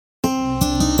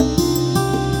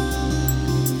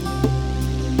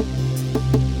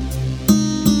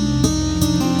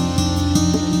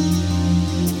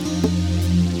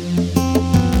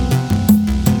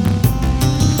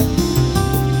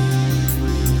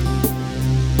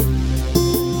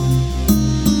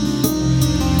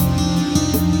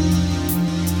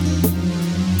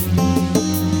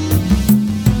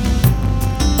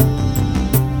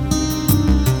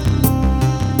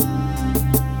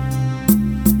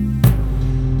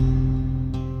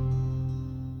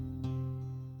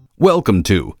Welcome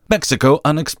to Mexico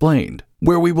Unexplained,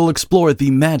 where we will explore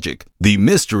the magic, the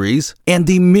mysteries, and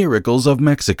the miracles of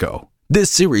Mexico.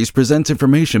 This series presents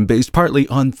information based partly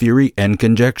on theory and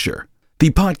conjecture.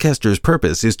 The podcaster's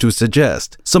purpose is to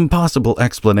suggest some possible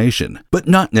explanation, but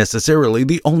not necessarily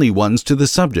the only ones to the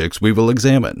subjects we will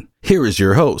examine. Here is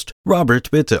your host, Robert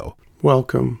Bitto.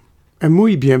 Welcome, and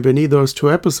muy bienvenidos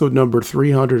to episode number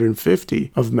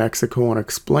 350 of Mexico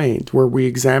Unexplained, where we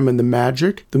examine the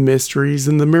magic, the mysteries,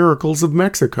 and the miracles of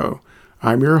Mexico.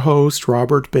 I'm your host,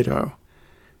 Robert Bitto.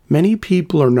 Many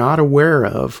people are not aware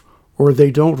of, or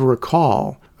they don't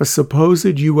recall, a supposed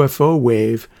UFO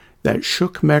wave that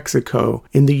shook Mexico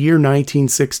in the year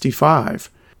 1965.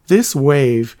 This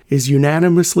wave is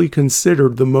unanimously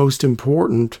considered the most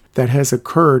important that has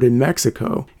occurred in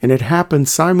Mexico, and it happened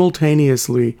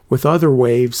simultaneously with other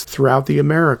waves throughout the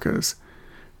Americas.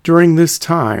 During this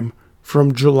time,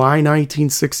 from July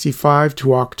 1965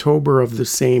 to October of the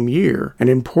same year, an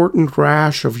important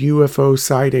rash of UFO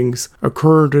sightings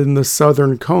occurred in the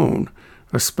southern cone,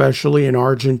 especially in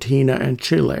Argentina and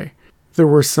Chile. There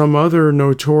were some other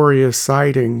notorious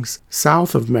sightings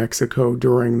south of Mexico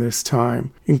during this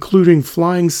time, including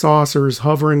flying saucers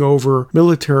hovering over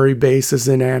military bases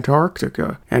in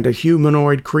Antarctica and a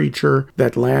humanoid creature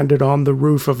that landed on the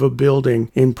roof of a building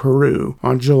in Peru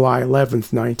on July 11,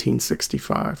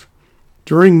 1965.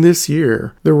 During this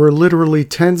year, there were literally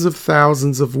tens of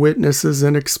thousands of witnesses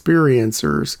and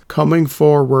experiencers coming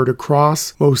forward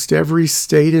across most every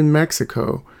state in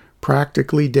Mexico,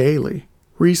 practically daily.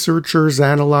 Researchers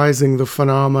analyzing the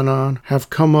phenomenon have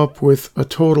come up with a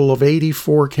total of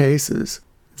 84 cases.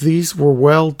 These were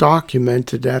well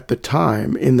documented at the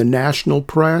time in the national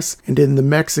press and in the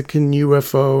Mexican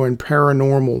UFO and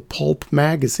paranormal pulp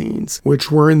magazines, which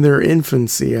were in their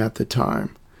infancy at the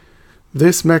time.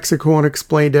 This Mexico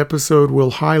Unexplained episode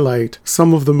will highlight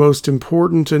some of the most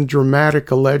important and dramatic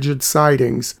alleged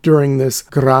sightings during this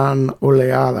Gran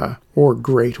Oleada, or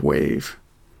Great Wave.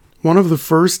 One of the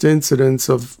first incidents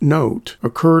of note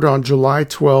occurred on July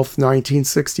 12,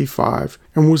 1965,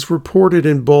 and was reported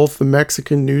in both the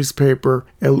Mexican newspaper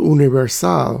El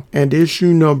Universal and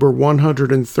issue number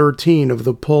 113 of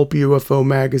the pulp UFO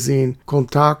magazine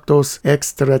Contactos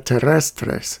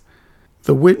Extraterrestres.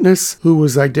 The witness, who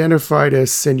was identified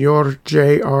as Señor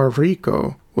J.R.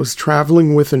 Rico, was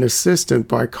traveling with an assistant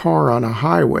by car on a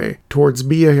highway towards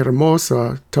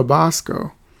Villahermosa,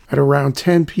 Tabasco. At around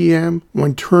 10 p.m.,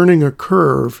 when turning a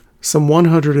curve some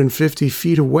 150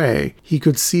 feet away, he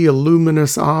could see a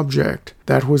luminous object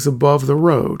that was above the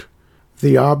road.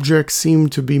 The object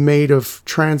seemed to be made of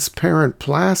transparent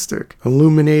plastic,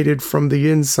 illuminated from the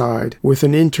inside with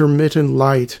an intermittent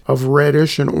light of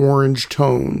reddish and orange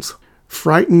tones.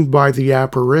 Frightened by the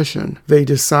apparition, they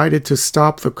decided to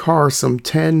stop the car some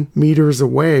 10 meters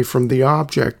away from the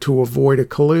object to avoid a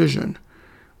collision.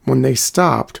 When they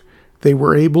stopped, they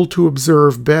were able to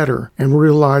observe better and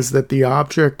realized that the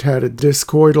object had a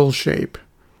discoidal shape.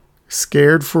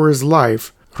 Scared for his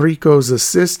life, Rico's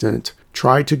assistant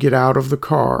tried to get out of the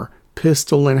car,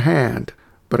 pistol in hand,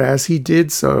 but as he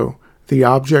did so, the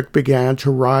object began to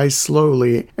rise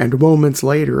slowly, and moments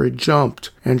later it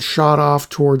jumped and shot off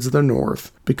towards the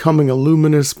north, becoming a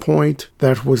luminous point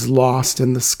that was lost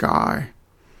in the sky.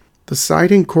 The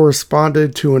sighting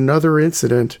corresponded to another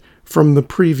incident from the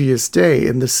previous day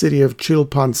in the city of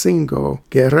Chilpancingo,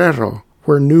 Guerrero,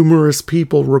 where numerous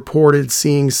people reported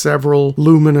seeing several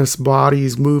luminous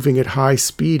bodies moving at high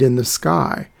speed in the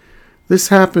sky. This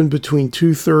happened between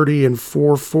 2:30 and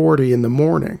 4:40 in the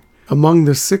morning. Among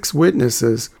the 6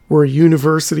 witnesses were a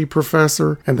university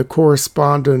professor and the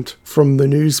correspondent from the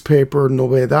newspaper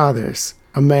Novedades,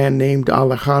 a man named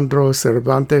Alejandro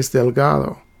Cervantes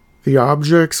Delgado. The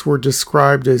objects were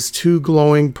described as 2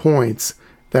 glowing points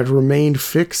that remained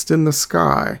fixed in the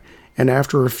sky and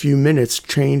after a few minutes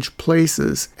changed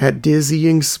places at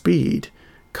dizzying speed,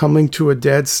 coming to a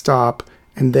dead stop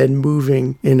and then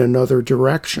moving in another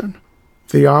direction.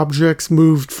 The objects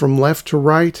moved from left to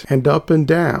right and up and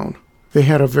down. They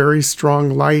had a very strong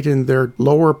light in their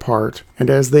lower part, and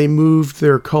as they moved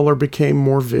their color became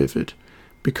more vivid,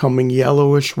 becoming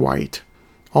yellowish white.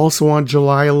 Also on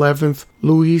July 11th,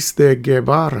 Luis de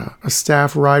Guevara, a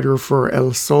staff writer for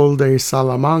El Sol de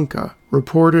Salamanca,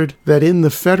 reported that in the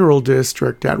Federal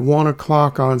District at 1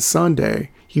 o'clock on Sunday,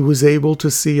 he was able to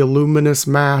see a luminous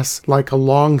mass like a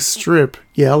long strip,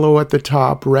 yellow at the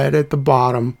top, red at the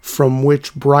bottom, from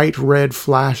which bright red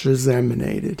flashes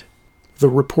emanated. The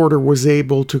reporter was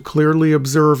able to clearly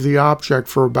observe the object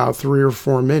for about 3 or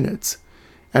 4 minutes.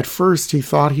 At first, he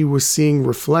thought he was seeing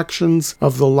reflections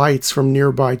of the lights from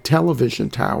nearby television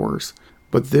towers,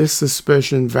 but this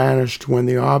suspicion vanished when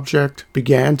the object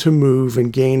began to move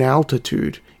and gain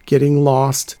altitude, getting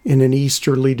lost in an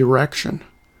easterly direction.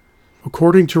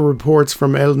 According to reports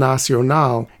from El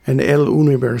Nacional and El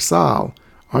Universal,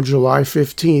 on July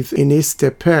 15th in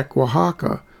Ixtepec,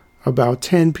 Oaxaca, about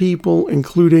 10 people,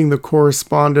 including the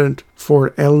correspondent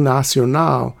for El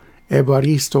Nacional,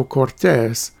 Evaristo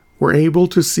Cortés, were able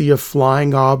to see a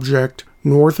flying object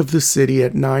north of the city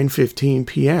at 9:15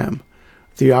 p.m.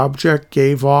 The object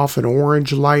gave off an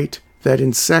orange light that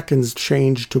in seconds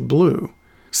changed to blue.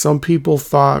 Some people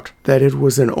thought that it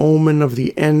was an omen of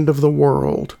the end of the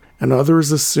world, and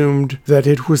others assumed that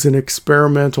it was an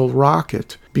experimental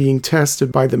rocket being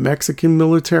tested by the Mexican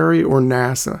military or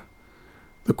NASA.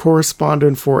 The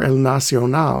correspondent for El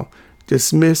Nacional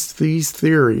dismissed these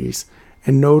theories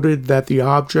and noted that the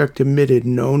object emitted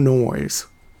no noise.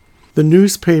 The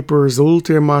newspaper's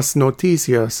Últimas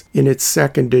Noticias, in its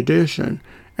second edition,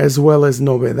 as well as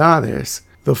Novedades,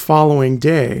 the following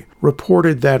day,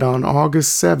 reported that on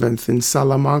August 7th in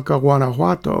Salamanca,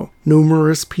 Guanajuato,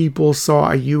 numerous people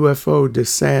saw a UFO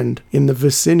descend in the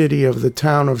vicinity of the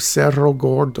town of Cerro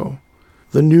Gordo.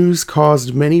 The news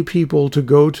caused many people to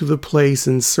go to the place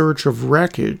in search of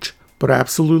wreckage, but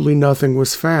absolutely nothing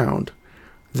was found.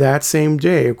 That same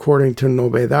day, according to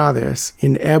Novedades,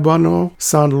 in Ébano,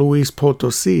 San Luis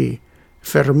Potosí,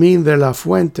 Fermín de la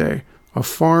Fuente, a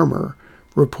farmer,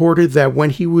 reported that when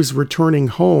he was returning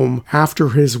home after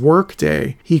his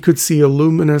workday, he could see a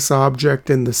luminous object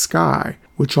in the sky,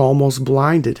 which almost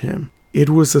blinded him. It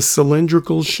was a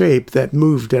cylindrical shape that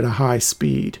moved at a high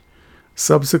speed.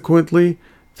 Subsequently,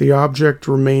 the object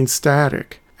remained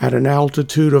static at an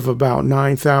altitude of about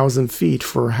 9,000 feet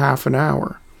for half an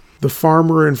hour. The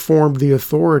farmer informed the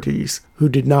authorities, who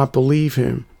did not believe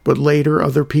him, but later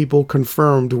other people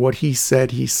confirmed what he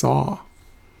said he saw.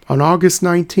 On August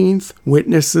 19th,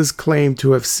 witnesses claimed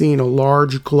to have seen a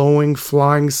large glowing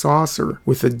flying saucer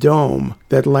with a dome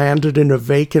that landed in a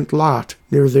vacant lot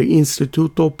near the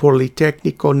Instituto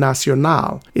Politécnico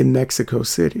Nacional in Mexico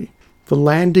City. The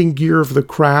landing gear of the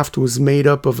craft was made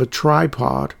up of a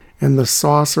tripod, and the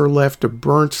saucer left a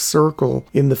burnt circle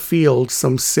in the field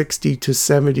some 60 to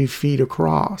 70 feet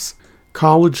across.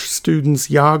 College students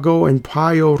Yago and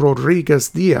Payo Rodriguez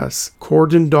Diaz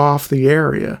cordoned off the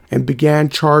area and began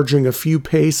charging a few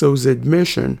pesos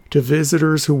admission to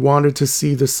visitors who wanted to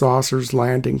see the saucer's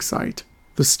landing site.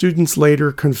 The students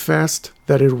later confessed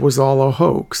that it was all a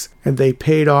hoax, and they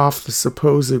paid off the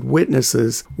supposed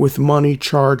witnesses with money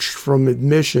charged from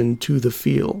admission to the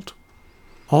field.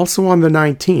 Also on the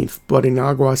 19th, but in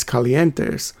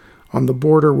Aguascalientes, on the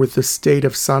border with the state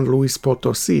of San Luis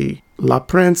Potosí, La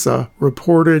Prensa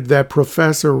reported that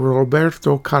Professor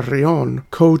Roberto Carrion,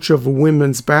 coach of a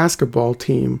women's basketball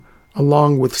team,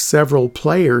 along with several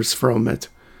players from it,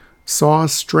 saw a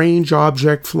strange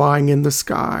object flying in the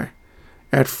sky.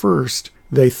 At first,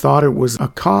 they thought it was a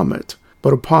comet,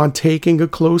 but upon taking a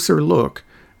closer look,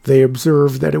 they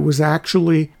observed that it was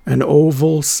actually an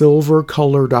oval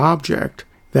silver-colored object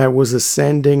that was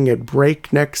ascending at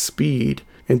breakneck speed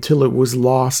until it was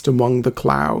lost among the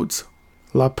clouds.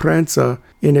 La Prensa,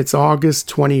 in its August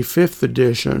 25th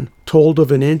edition, told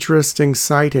of an interesting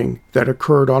sighting that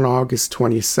occurred on August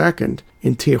 22nd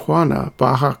in Tijuana,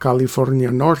 Baja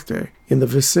California Norte, in the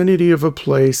vicinity of a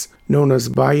place known as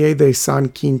Valle de San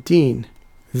Quintín.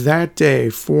 That day,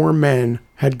 4 men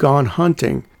had gone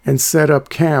hunting and set up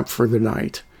camp for the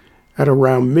night. At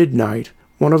around midnight,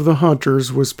 one of the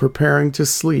hunters was preparing to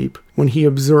sleep when he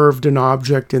observed an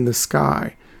object in the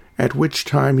sky, at which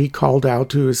time he called out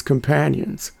to his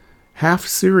companions. Half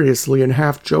seriously and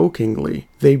half jokingly,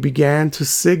 they began to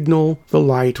signal the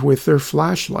light with their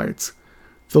flashlights.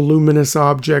 The luminous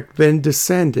object then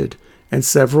descended, and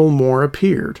several more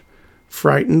appeared.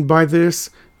 Frightened by this,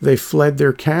 they fled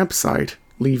their campsite,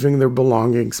 leaving their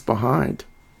belongings behind.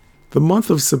 The month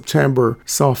of September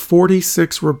saw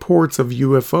 46 reports of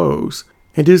UFOs,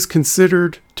 and is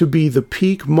considered to be the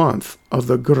peak month of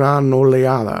the Gran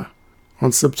Oleada.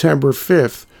 On September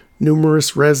 5th,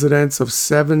 numerous residents of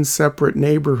 7 separate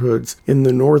neighborhoods in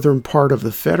the northern part of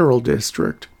the Federal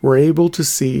District were able to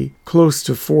see, close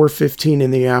to 4:15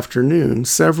 in the afternoon,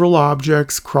 several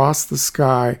objects cross the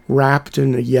sky wrapped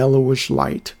in a yellowish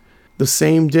light. The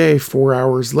same day, 4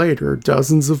 hours later,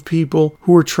 dozens of people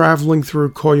who were traveling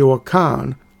through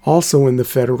Coyoacán, also in the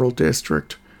Federal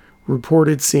District,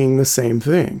 reported seeing the same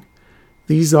thing.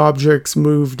 These objects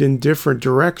moved in different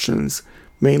directions,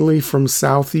 mainly from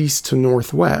southeast to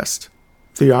northwest.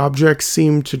 The objects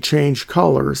seemed to change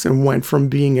colors and went from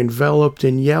being enveloped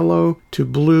in yellow to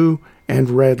blue and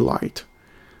red light.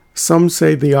 Some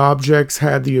say the objects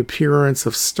had the appearance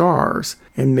of stars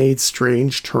and made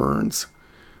strange turns.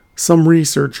 Some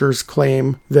researchers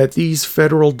claim that these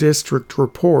federal district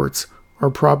reports are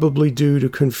probably due to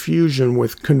confusion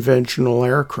with conventional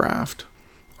aircraft.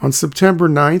 On September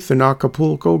 9th in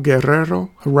Acapulco,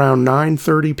 Guerrero, around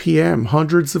 9:30 p.m.,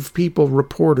 hundreds of people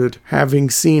reported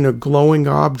having seen a glowing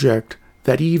object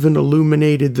that even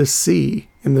illuminated the sea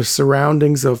in the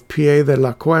surroundings of Pie de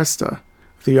la Cuesta.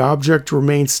 The object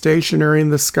remained stationary in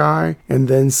the sky and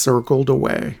then circled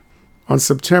away. On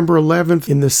September 11th,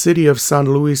 in the city of San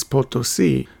Luis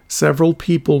Potosí, several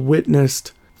people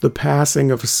witnessed the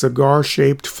passing of a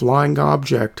cigar-shaped flying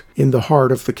object in the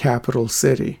heart of the capital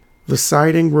city. The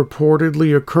sighting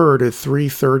reportedly occurred at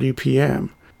 3:30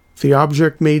 p.m. The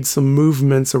object made some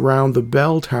movements around the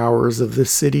bell towers of the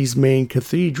city's main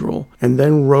cathedral and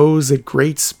then rose at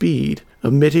great speed,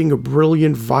 emitting a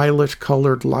brilliant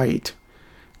violet-colored light.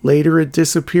 Later it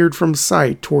disappeared from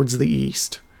sight towards the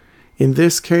east. In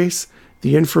this case,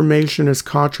 the information is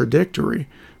contradictory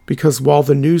because while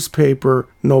the newspaper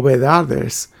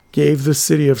Novedades gave the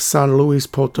city of San Luis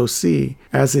Potosí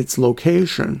as its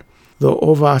location, the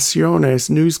Ovaciones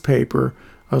newspaper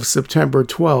of September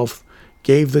 12th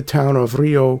gave the town of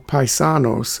Rio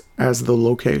Paisanos as the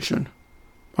location.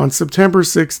 On September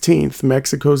 16th,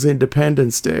 Mexico's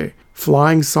Independence Day,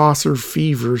 flying saucer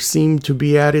fever seemed to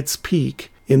be at its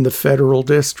peak in the federal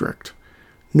district.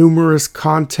 Numerous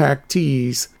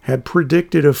contactees had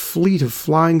predicted a fleet of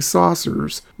flying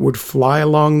saucers would fly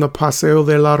along the Paseo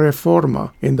de la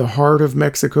Reforma in the heart of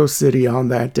Mexico City on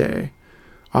that day.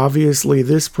 Obviously,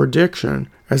 this prediction,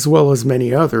 as well as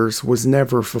many others, was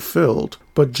never fulfilled,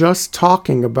 but just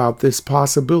talking about this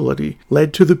possibility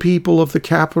led to the people of the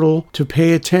capital to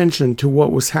pay attention to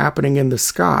what was happening in the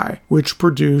sky, which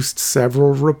produced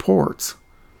several reports.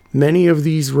 Many of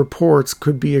these reports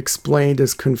could be explained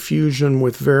as confusion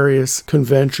with various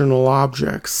conventional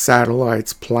objects,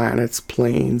 satellites, planets,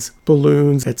 planes,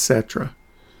 balloons, etc.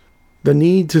 The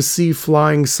need to see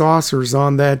flying saucers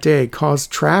on that day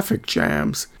caused traffic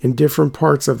jams in different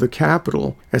parts of the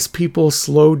capital as people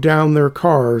slowed down their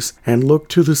cars and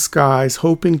looked to the skies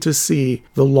hoping to see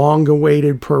the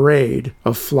long-awaited parade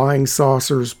of flying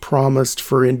saucers promised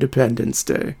for Independence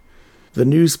Day. The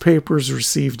newspapers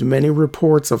received many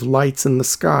reports of lights in the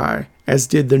sky, as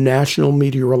did the National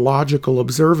Meteorological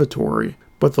Observatory,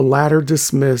 but the latter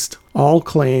dismissed all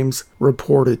claims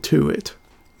reported to it.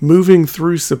 Moving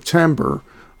through September,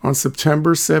 on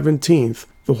September 17th,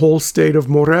 the whole state of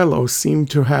Morelos seemed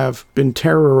to have been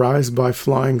terrorized by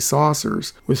flying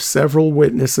saucers, with several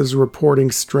witnesses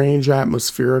reporting strange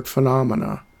atmospheric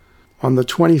phenomena. On the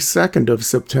 22nd of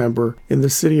September, in the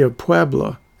city of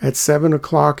Puebla, at 7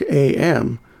 o'clock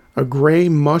a.m., a gray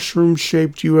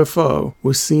mushroom-shaped UFO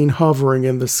was seen hovering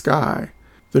in the sky.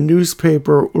 The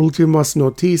newspaper Últimas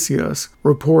Noticias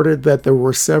reported that there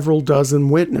were several dozen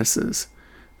witnesses.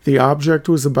 The object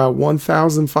was about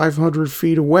 1,500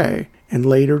 feet away and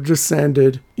later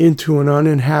descended into an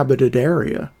uninhabited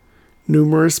area.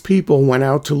 Numerous people went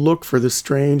out to look for the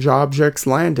strange object's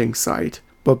landing site,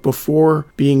 but before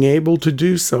being able to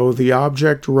do so, the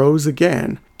object rose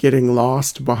again, getting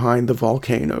lost behind the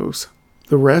volcanoes.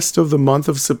 The rest of the month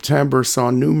of September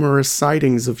saw numerous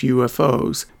sightings of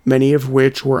UFOs, many of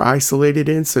which were isolated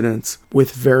incidents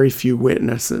with very few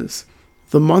witnesses.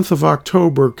 The month of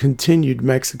October continued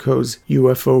Mexico's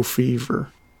UFO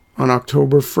fever. On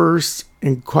October 1st,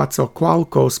 in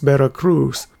Coatzacoalcos,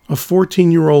 Veracruz, a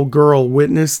 14-year-old girl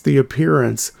witnessed the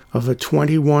appearance of a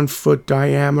 21-foot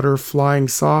diameter flying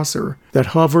saucer that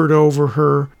hovered over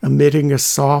her, emitting a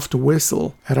soft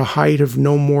whistle at a height of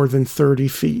no more than 30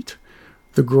 feet.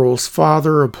 The girl's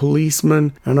father, a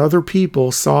policeman, and other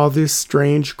people saw this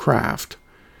strange craft.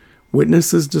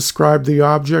 Witnesses described the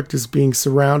object as being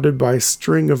surrounded by a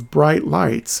string of bright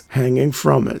lights hanging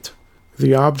from it.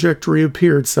 The object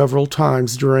reappeared several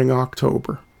times during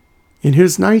October. In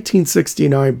his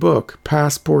 1969 book,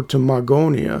 Passport to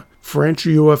Magonia, French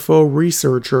UFO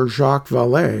researcher Jacques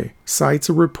Vallée cites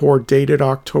a report dated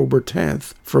October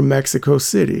 10th from Mexico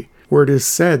City, where it is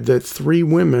said that 3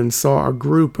 women saw a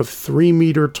group of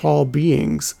 3-meter-tall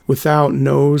beings without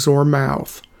nose or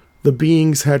mouth. The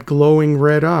beings had glowing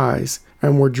red eyes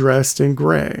and were dressed in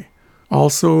gray.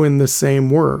 Also in the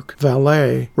same work,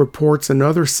 Vallée reports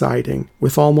another sighting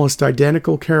with almost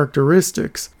identical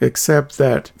characteristics, except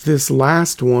that this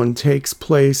last one takes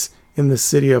place in the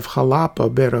city of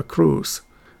Jalapa, Veracruz.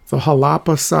 The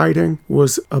Jalapa sighting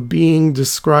was a being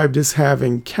described as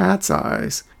having cat's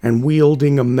eyes and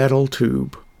wielding a metal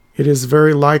tube. It is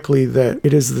very likely that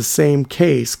it is the same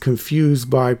case confused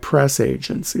by press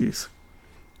agencies.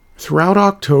 Throughout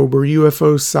October,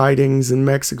 UFO sightings in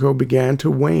Mexico began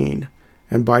to wane,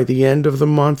 and by the end of the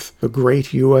month, the great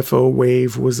UFO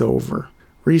wave was over.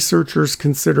 Researchers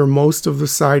consider most of the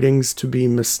sightings to be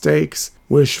mistakes,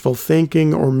 wishful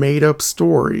thinking, or made-up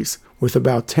stories, with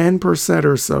about 10%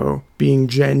 or so being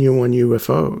genuine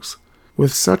UFOs.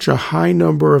 With such a high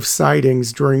number of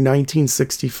sightings during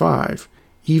 1965,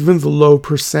 even the low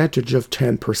percentage of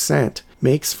 10%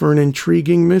 makes for an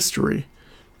intriguing mystery.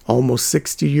 Almost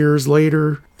 60 years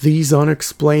later, these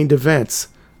unexplained events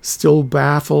still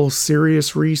baffle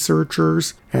serious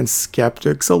researchers and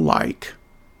skeptics alike.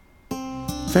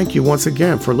 Thank you once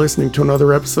again for listening to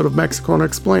another episode of Mexico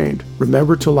Unexplained.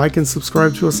 Remember to like and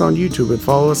subscribe to us on YouTube and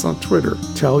follow us on Twitter.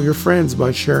 Tell your friends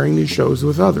by sharing these shows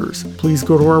with others. Please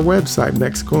go to our website,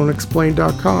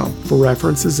 MexicoUnexplained.com, for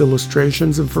references,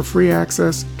 illustrations, and for free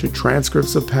access to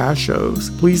transcripts of past shows.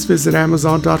 Please visit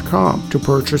Amazon.com to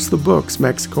purchase the books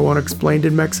Mexico Unexplained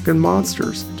and Mexican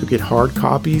Monsters to get hard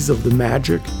copies of the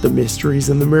magic, the mysteries,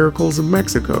 and the miracles of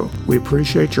Mexico. We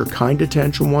appreciate your kind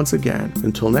attention once again.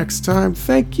 Until next time,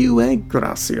 thank you and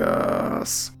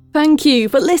gracias. Thank you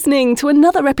for listening to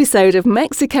another episode of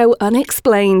Mexico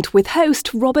Unexplained with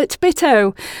host Robert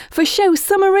Bitto. For show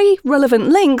summary, relevant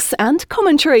links and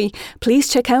commentary, please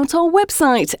check out our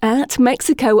website at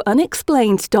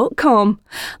mexicounexplained.com.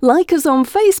 Like us on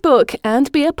Facebook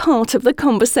and be a part of the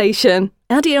conversation.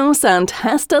 Adios and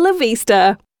hasta la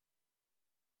vista.